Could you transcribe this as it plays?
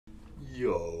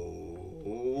Yo,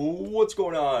 what's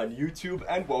going on, YouTube,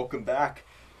 and welcome back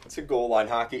to Goal Line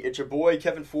Hockey. It's your boy,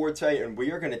 Kevin Forte, and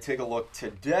we are going to take a look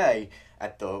today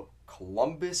at the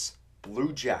Columbus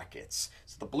Blue Jackets.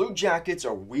 So the Blue Jackets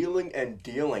are wheeling and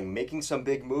dealing, making some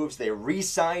big moves. They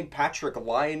re-signed Patrik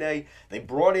Laine. They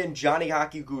brought in Johnny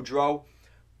Hockey Gaudreau.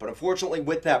 But unfortunately,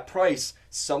 with that price,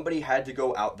 somebody had to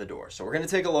go out the door. So we're going to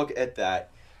take a look at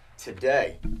that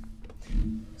today.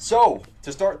 So,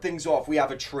 to start things off, we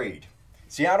have a trade.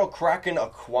 Seattle Kraken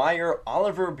acquire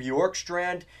Oliver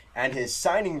Bjorkstrand and his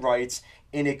signing rights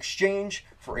in exchange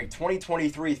for a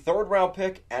 2023 third-round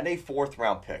pick and a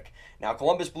fourth-round pick. Now,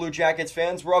 Columbus Blue Jackets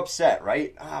fans were upset,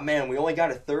 right? Ah, man, we only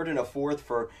got a third and a fourth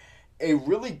for a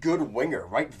really good winger,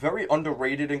 right? Very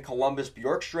underrated in Columbus.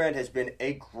 Bjorkstrand has been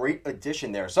a great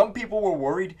addition there. Some people were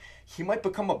worried he might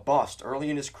become a bust early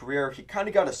in his career. He kind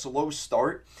of got a slow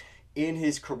start in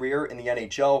his career in the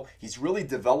NHL. He's really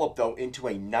developed, though, into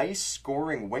a nice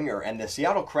scoring winger, and the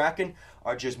Seattle Kraken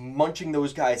are just munching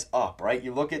those guys up, right?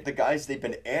 You look at the guys they've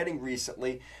been adding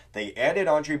recently. They added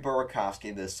Andre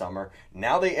Burakovsky this summer.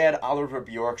 Now they add Oliver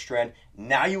Bjorkstrand.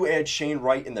 Now you add Shane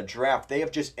Wright in the draft. They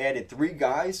have just added three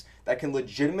guys that can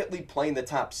legitimately play in the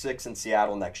top six in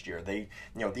Seattle next year. They,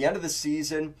 at the end of the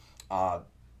season,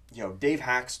 Dave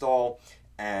Hackstall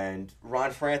and Ron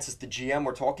Francis, the GM,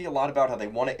 were talking a lot about how they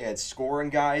want to add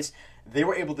scoring guys. They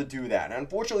were able to do that. And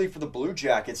unfortunately for the Blue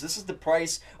Jackets, this is the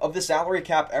price of the salary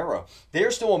cap era.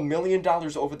 They're still $1 million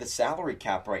over the salary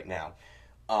cap right now,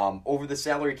 over the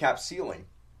salary cap ceiling.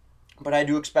 But I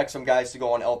do expect some guys to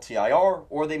go on LTIR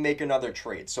or they make another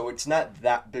trade. So it's not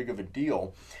that big of a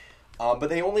deal. But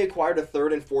they only acquired a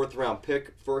third and fourth round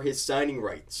pick for his signing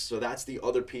rights. So that's the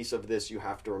other piece of this you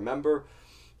have to remember.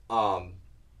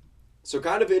 So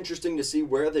kind of interesting to see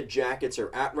where the Jackets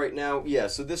are at right now. Yeah,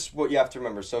 so this is what you have to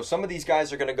remember. So some of these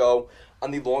guys are going to go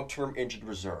on the long-term injured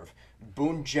reserve.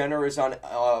 Boone Jenner is on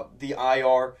the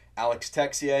IR, Alex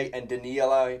Texier, and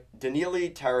Daniili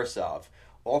Tarasov.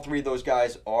 All three of those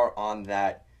guys are on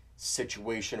that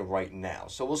situation right now.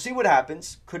 So we'll see what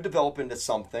happens. Could develop into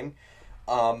something.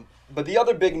 But the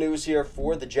other big news here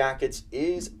for the Jackets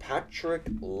is Patrik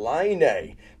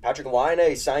Laine. Patrik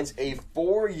Laine signs a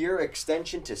 4-year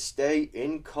extension to stay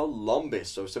in Columbus.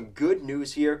 So some good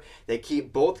news here. They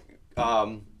keep both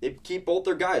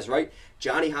their guys, right?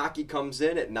 Johnny Hockey comes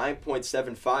in at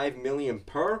 $9.75 million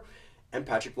per, and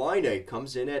Patrik Laine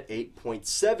comes in at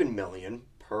 $8.7 million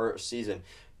per season.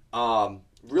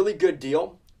 Really good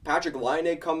deal. Patrik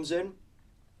Laine comes in.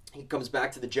 He comes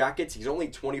back to the Jackets. He's only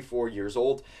 24 years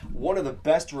old. One of the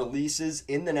best releases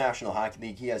in the National Hockey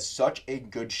League. He has such a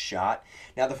good shot.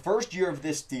 Now, the first year of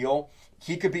this deal,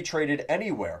 he could be traded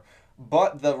anywhere.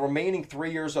 But the remaining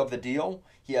 3 years of the deal,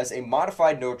 he has a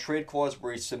modified no-trade clause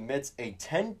where he submits a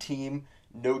 10-team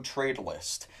no-trade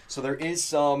list. So there is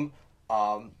some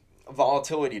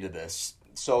volatility to this.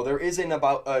 So there is an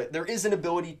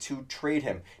ability to trade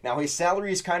him. Now his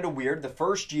salary is kind of weird. The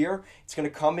first year it's going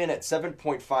to come in at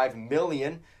 $7.5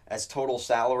 million as total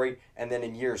salary, and then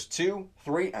in years 2,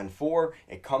 3, and 4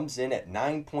 it comes in at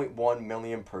 $9.1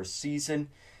 million per season.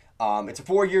 It's a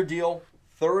 4-year deal,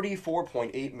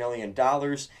 $34.8 million.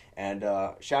 And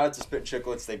shout out to Spit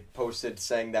Chicklets. They posted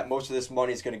saying that most of this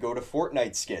money is going to go to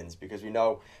Fortnite skins because we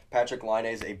know Patrik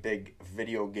Laine is a big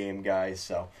video game guy.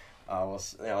 So.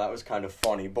 That was kind of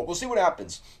funny, but we'll see what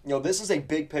happens. This is a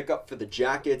big pickup for the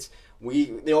Jackets.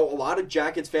 A lot of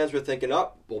Jackets fans were thinking,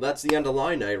 well, that's the end of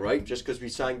Laine, right? Just because we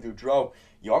signed Gaudreau.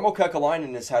 Jarmo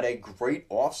Kekalainen has had a great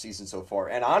offseason so far,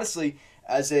 and honestly,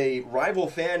 as a rival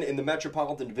fan in the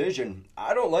Metropolitan Division,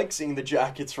 I don't like seeing the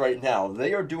Jackets right now.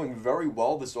 They are doing very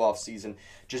well this offseason,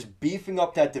 just beefing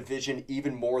up that division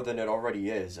even more than it already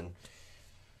is. And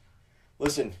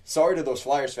listen, sorry to those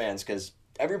Flyers fans, because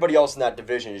everybody else in that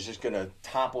division is just going to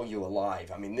topple you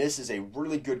alive. I mean, this is a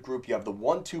really good group. You have the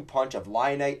 1-2 punch of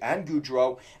Laine and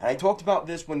Gaudreau. And I talked about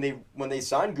this when they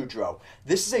signed Gaudreau.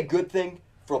 This is a good thing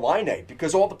for Laine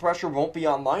because all the pressure won't be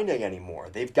on Laine anymore.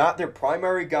 They've got their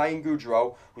primary guy in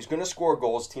Gaudreau who's going to score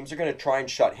goals. Teams are going to try and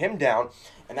shut him down.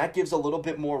 And that gives a little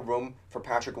bit more room for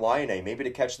Patrik Laine, maybe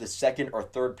to catch the second or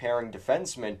third pairing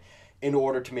defenseman in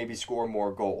order to maybe score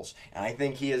more goals. And I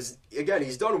think he's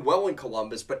done well in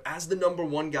Columbus, but as the number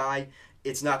one guy,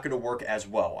 it's not going to work as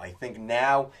well. I think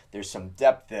now there's some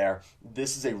depth there.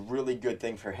 This is a really good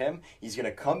thing for him. He's going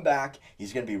to come back,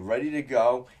 he's going to be ready to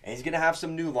go, and he's going to have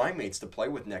some new line mates to play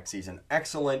with next season.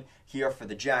 Excellent here for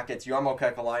the Jackets. Jarmo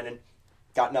Kekalainen,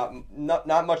 Got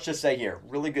not much to say here.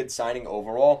 Really good signing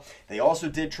overall. They also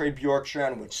did trade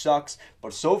Bjorkstrand, which sucks.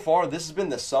 But so far, this has been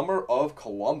the summer of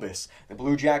Columbus. The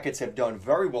Blue Jackets have done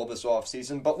very well this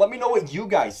offseason. But let me know what you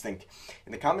guys think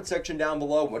in the comment section down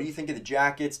below. What do you think of the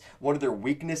Jackets? What are their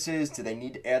weaknesses? Do they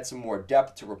need to add some more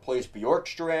depth to replace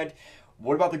Bjorkstrand?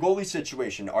 What about the goalie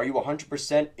situation? Are you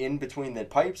 100% in between the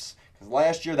pipes? Because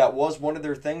last year, that was one of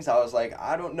their things. I was like,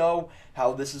 I don't know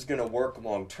how this is going to work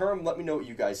long term. Let me know what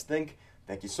you guys think.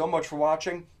 Thank you so much for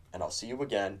watching, and I'll see you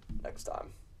again next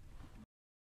time.